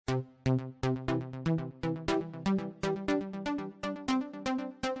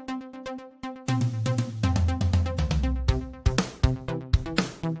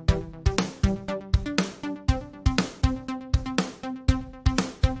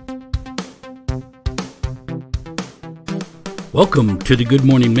Welcome to the Good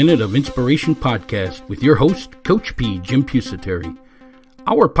Morning Minute of Inspiration podcast with your host, Coach P, Jim Pusateri.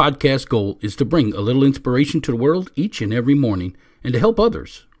 Our podcast goal is to bring a little inspiration to the world each and every morning and to help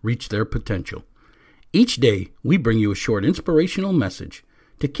others reach their potential. Each day, we bring you a short inspirational message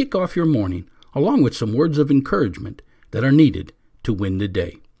to kick off your morning along with some words of encouragement that are needed to win the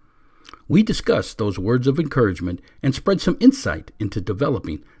day. We discuss those words of encouragement and spread some insight into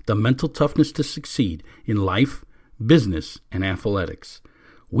developing the mental toughness to succeed in life, business, and athletics.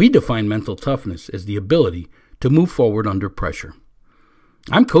 We define mental toughness as the ability to move forward under pressure.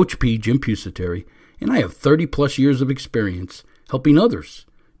 I'm Coach P, Jim Pusateri, and I have 30 plus years of experience helping others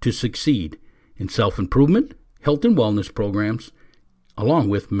to succeed in self-improvement, health and wellness programs, along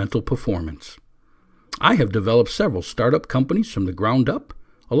with mental performance. I have developed several startup companies from the ground up,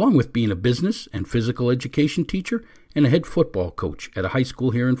 along with being a business and physical education teacher and a head football coach at a high school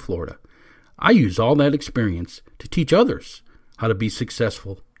here in Florida. I use all that experience to teach others how to be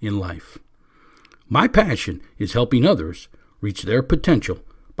successful in life. My passion is helping others reach their potential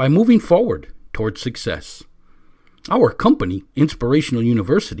by moving forward towards success. Our company, Inspirational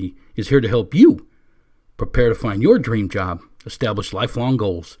University, is here to help you prepare to find your dream job, establish lifelong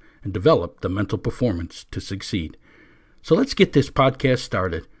goals, and develop the mental performance to succeed. So let's get this podcast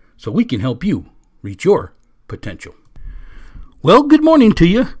started so we can help you reach your potential. Well, good morning to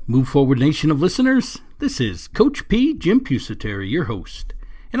you, Move Forward Nation of listeners. This is Coach P, Jim Pusateri, your host,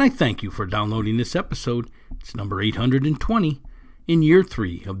 and I thank you for downloading this episode. It's number 820 in year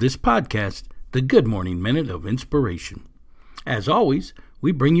 3 of this podcast, the Good Morning Minute of Inspiration. As always,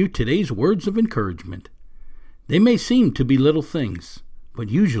 we bring you today's words of encouragement. They may seem to be little things, but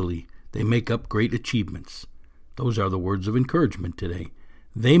usually they make up great achievements. Those are the words of encouragement today.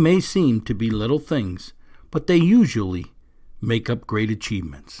 They may seem to be little things, but they usually make up great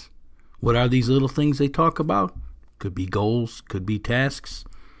achievements. What are these little things they talk about? Could be goals, could be tasks.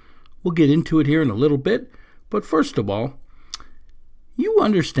 We'll get into it here in a little bit, but first of all, you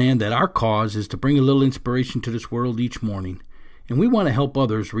understand that our cause is to bring a little inspiration to this world each morning, and we want to help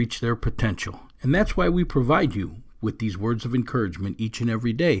others reach their potential, and that's why we provide you with these words of encouragement each and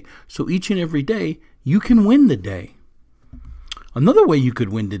every day, so each and every day you can win the day. Another way you could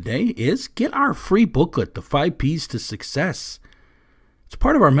win today is get our free booklet, The 5 P's to Success. It's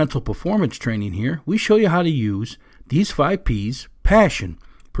part of our mental performance training here. We show you how to use these 5 P's: passion,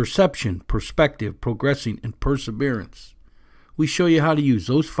 perception, perspective, progressing, and perseverance. We show you how to use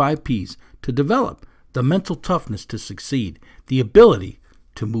those 5 P's to develop the mental toughness to succeed, the ability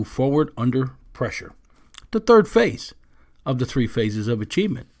to move forward under pressure. The third phase of the 3 phases of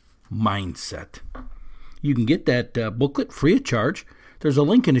achievement: mindset. You can get that booklet free of charge. There's a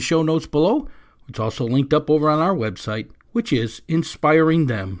link in the show notes below. It's also linked up over on our website, which is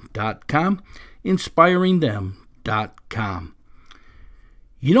inspiringthem.com, inspiringthem.com.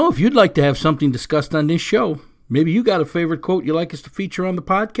 You know, if you'd like to have something discussed on this show, maybe you got a favorite quote you'd like us to feature on the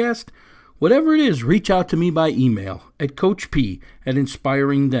podcast, whatever it is, reach out to me by email at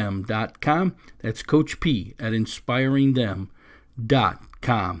coachp@inspiringthem.com. That's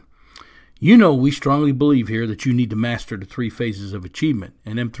coachp@inspiringthem.com. You know, we strongly believe here that you need to master the 3 phases of achievement,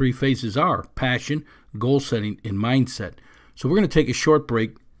 and them 3 phases are passion, goal setting, and mindset. So we're going to take a short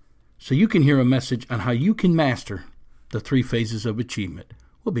break so you can hear a message on how you can master the 3 phases of achievement.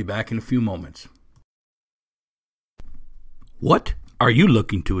 We'll be back in a few moments. What are you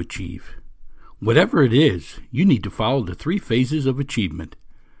looking to achieve? Whatever it is, you need to follow the 3 phases of achievement.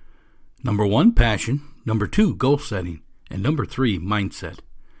 Number 1, passion. Number 2, goal setting. And number 3, mindset.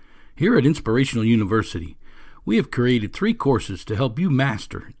 Here at Inspirational University, we have created 3 courses to help you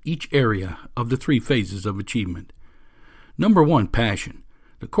master each area of the 3 phases of achievement. Number 1, passion.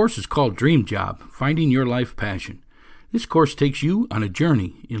 The course is called Dream Job, Finding Your Life Passion. This course takes you on a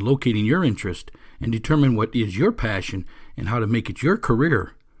journey in locating your interest and determine what is your passion and how to make it your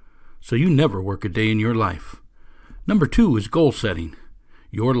career so you never work a day in your life. Number 2 is goal setting,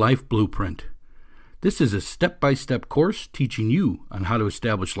 Your Life Blueprint. This is a step-by-step course teaching you on how to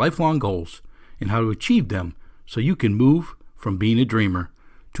establish lifelong goals and how to achieve them so you can move from being a dreamer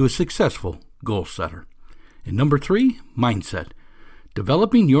to a successful goal setter. And number 3, mindset,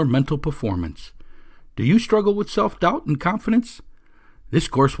 developing your mental performance. Do you struggle with self-doubt and confidence? This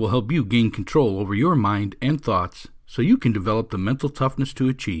course will help you gain control over your mind and thoughts so you can develop the mental toughness to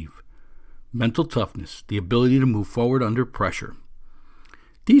achieve. Mental toughness, the ability to move forward under pressure.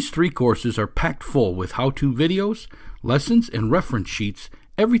 These 3 courses are packed full with how-to videos, lessons, and reference sheets,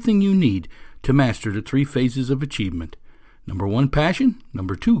 everything you need to master the 3 phases of achievement. Number 1, passion.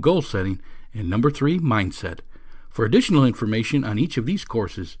 Number 2, goal setting. And number 3, mindset. For additional information on each of these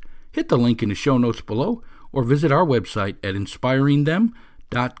courses, hit the link in the show notes below or visit our website at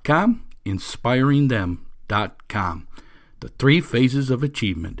inspiringthem.com, inspiringthem.com. The 3 phases of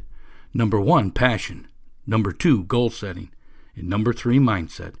achievement. Number 1, passion. Number 2, goal setting. And number 3,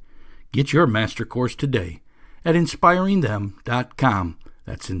 mindset. Get your master course today at inspiringthem.com.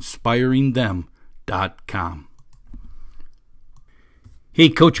 That's inspiringthem.com. Hey,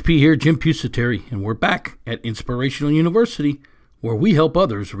 Coach P here, Jim Pusateri, and we're back at Inspirational University, where we help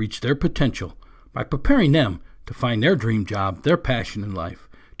others reach their potential by preparing them to find their dream job, their passion in life,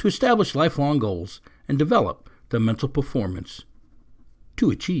 to establish lifelong goals, and develop the mental performance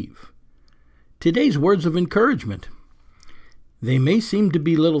to achieve. Today's words of encouragement. They may seem to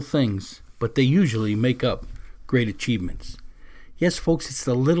be little things, but they usually make up great achievements. Yes, folks, it's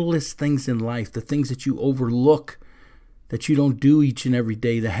the littlest things in life, the things that you overlook, that you don't do each and every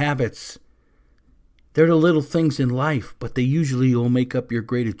day, the habits. They're the little things in life, but they usually will make up your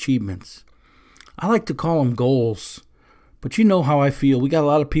great achievements. I like to call them goals, but you know how I feel. We got a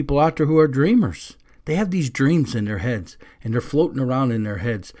lot of people out there who are dreamers. They have these dreams in their heads, and they're floating around in their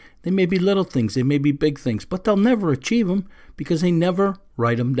heads. They may be little things, they may be big things, but they'll never achieve them because they never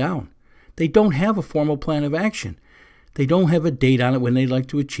write them down. They don't have a formal plan of action. They don't have a date on it when they'd like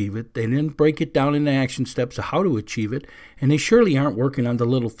to achieve it. They didn't break it down into action steps of how to achieve it, and they surely aren't working on the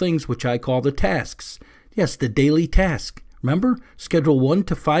little things, which I call the tasks. Yes, the daily task. Remember, schedule 1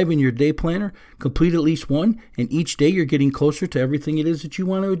 to 5 in your day planner, complete at least 1, and each day you're getting closer to everything it is that you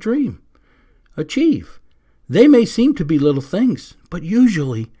want to achieve. They may seem to be little things, but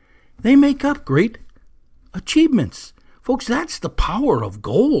usually they make up great achievements. Folks, that's the power of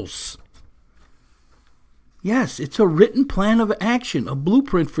goals. Yes, it's a written plan of action, a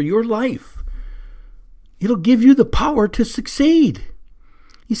blueprint for your life. It'll give you the power to succeed.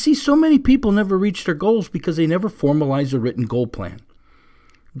 You see, so many people never reach their goals because they never formalize a written goal plan.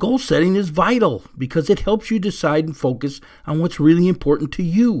 Goal setting is vital because it helps you decide and focus on what's really important to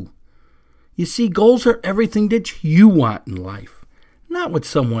you. You see, goals are everything that you want in life, not what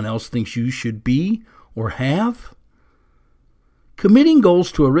someone else thinks you should be or have. Committing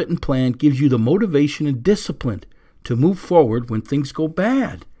goals to a written plan gives you the motivation and discipline to move forward when things go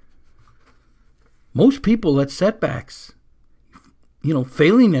bad. Most people let setbacks,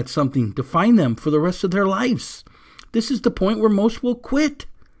 failing at something, define them for the rest of their lives. This is the point where most will quit.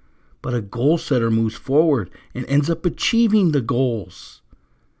 But a goal setter moves forward and ends up achieving the goals.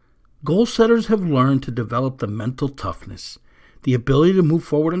 Goal setters have learned to develop the mental toughness, the ability to move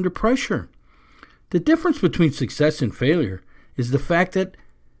forward under pressure. The difference between success and failure is the fact that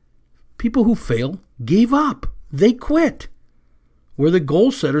people who fail gave up. They quit. Where the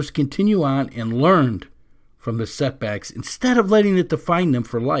goal setters continue on and learned from the setbacks instead of letting it define them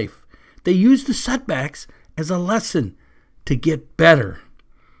for life. They use the setbacks as a lesson to get better.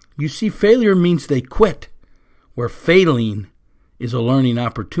 You see, failure means they quit, where failing is a learning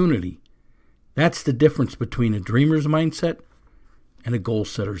opportunity. That's the difference between a dreamer's mindset and a goal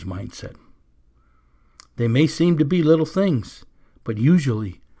setter's mindset. They may seem to be little things, but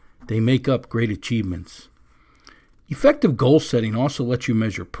usually they make up great achievements. Effective goal setting also lets you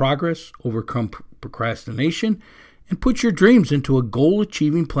measure progress, overcome procrastination, and put your dreams into a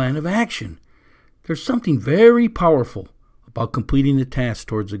goal-achieving plan of action. There's something very powerful about completing the task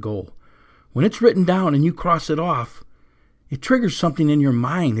towards a goal. When it's written down and you cross it off, it triggers something in your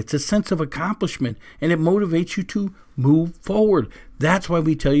mind. It's a sense of accomplishment, and it motivates you to move forward. That's why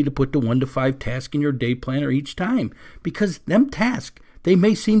we tell you to put the 1 to 5 task in your day planner each time, because them tasks, they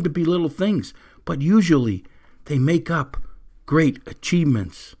may seem to be little things, but usually they make up great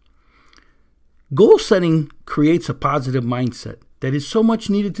achievements. Goal setting creates a positive mindset that is so much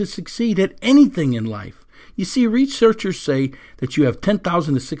needed to succeed at anything in life. You see, researchers say that you have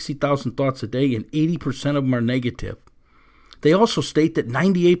 10,000 to 60,000 thoughts a day, and 80% of them are negative. They also state that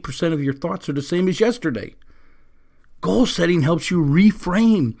 98% of your thoughts are the same as yesterday. Goal setting helps you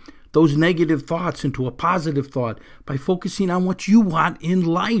reframe those negative thoughts into a positive thought by focusing on what you want in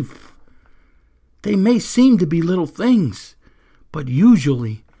life. They may seem to be little things, but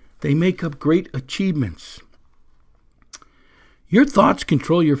usually they make up great achievements. Your thoughts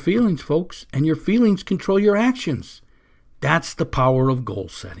control your feelings, folks, and your feelings control your actions. That's the power of goal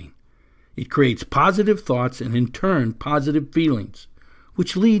setting. It creates positive thoughts and, in turn, positive feelings,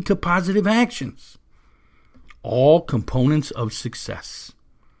 which lead to positive actions. All components of success.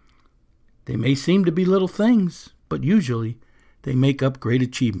 They may seem to be little things, but usually they make up great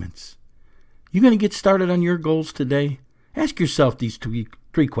achievements. You're going to get started on your goals today? Ask yourself these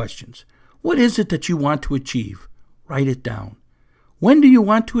three questions. What is it that you want to achieve? Write it down. When do you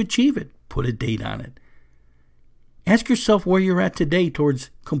want to achieve it? Put a date on it. Ask yourself where you're at today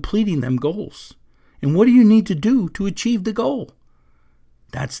towards completing them goals. And what do you need to do to achieve the goal?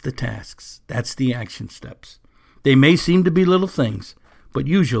 That's the tasks. That's the action steps. They may seem to be little things, but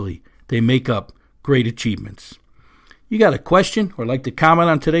usually they make up great achievements. You got a question or like to comment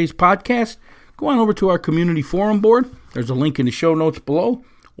on today's podcast? Go on over to our community forum board. There's a link in the show notes below.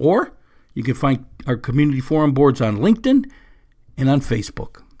 Or you can find our community forum boards on LinkedIn and on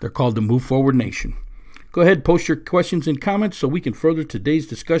Facebook. They're called the Move Forward Nation. Go ahead, post your questions and comments so we can further today's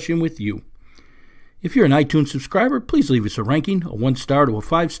discussion with you. If you're an iTunes subscriber, please leave us a ranking, a 1-star to a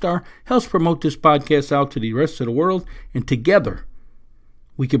 5-star. Helps promote this podcast out to the rest of the world. And together,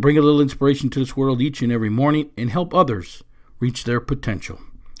 we can bring a little inspiration to this world each and every morning and help others reach their potential.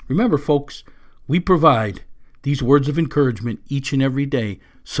 Remember, folks, we provide these words of encouragement each and every day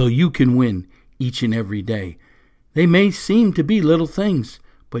so you can win each and every day. They may seem to be little things,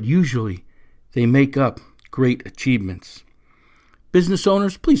 but usually they make up great achievements. Business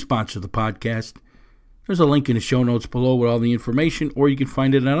owners, please sponsor the podcast. There's a link in the show notes below with all the information, or you can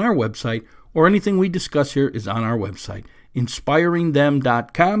find it on our website, or anything we discuss here is on our website,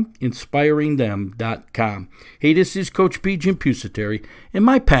 inspiringthem.com, inspiringthem.com. Hey, this is Coach P. Jim Pusateri, and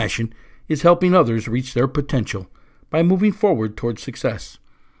my passion is helping others reach their potential by moving forward towards success.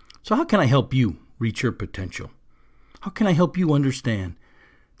 So how can I help you reach your potential? How can I help you understand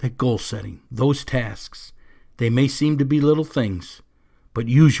that goal setting, those tasks, they may seem to be little things, but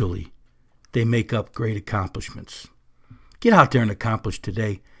usually they make up great accomplishments. Get out there and accomplish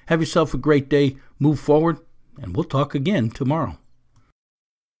today. Have yourself a great day. Move forward, and we'll talk again tomorrow.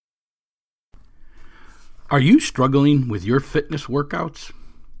 Are you struggling with your fitness workouts?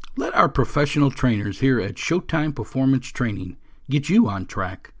 Let our professional trainers here at Showtime Performance Training get you on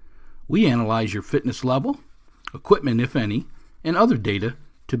track. We analyze your fitness level, equipment if any, and other data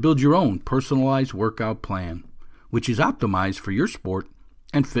to build your own personalized workout plan, which is optimized for your sport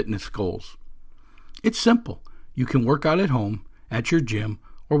and fitness goals. It's simple. You can work out at home, at your gym,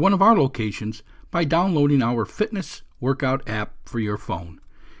 or one of our locations by downloading our fitness workout app for your phone.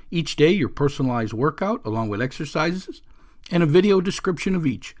 Each day, your personalized workout, along with exercises and a video description of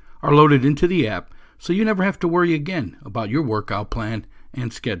each, are loaded into the app, so you never have to worry again about your workout plan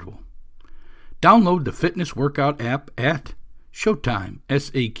and schedule. Download the fitness workout app at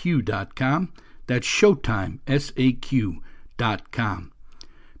ShowtimeSAQ.com. That's ShowtimeSAQ.com.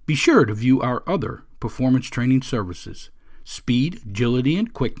 Be sure to view our other performance training services: Speed, Agility,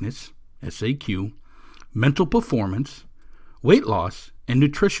 and Quickness, SAQ, Mental Performance, Weight Loss, and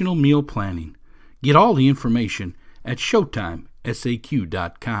Nutritional Meal Planning. Get all the information at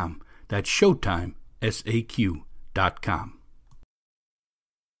ShowtimeSAQ.com. That's ShowtimeSAQ.com.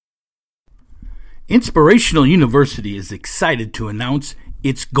 Inspirational University is excited to announce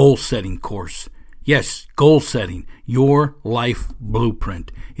its goal-setting course. Yes, goal setting, your life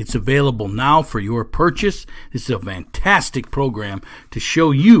blueprint. It's available now for your purchase. This is a fantastic program to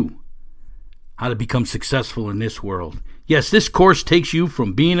show you how to become successful in this world. Yes, this course takes you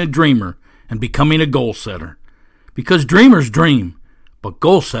from being a dreamer and becoming a goal setter. Because dreamers dream, but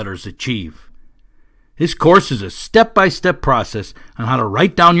goal setters achieve. This course is a step-by-step process on how to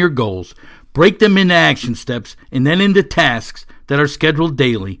write down your goals, break them into action steps, and then into tasks that are scheduled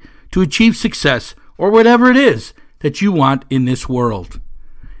daily to achieve success or whatever it is that you want in this world.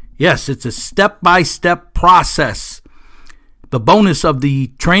 Yes, it's a step-by-step process. The bonus of the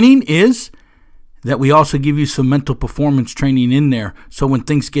training is that we also give you some mental performance training in there. So when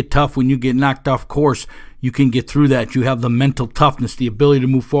things get tough, when you get knocked off course, you can get through that. You have the mental toughness, the ability to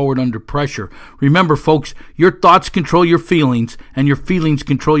move forward under pressure. Remember, folks, your thoughts control your feelings, and your feelings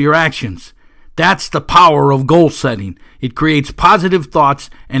control your actions. That's the power of goal setting. It creates positive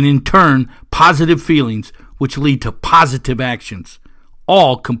thoughts and, in turn, positive feelings, which lead to positive actions.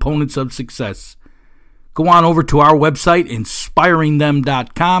 All components of success. Go on over to our website,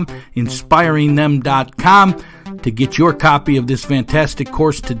 inspiringthem.com, inspiringthem.com, to get your copy of this fantastic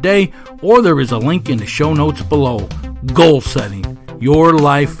course today, or there is a link in the show notes below. Goal setting, your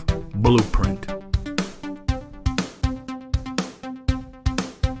life blueprint.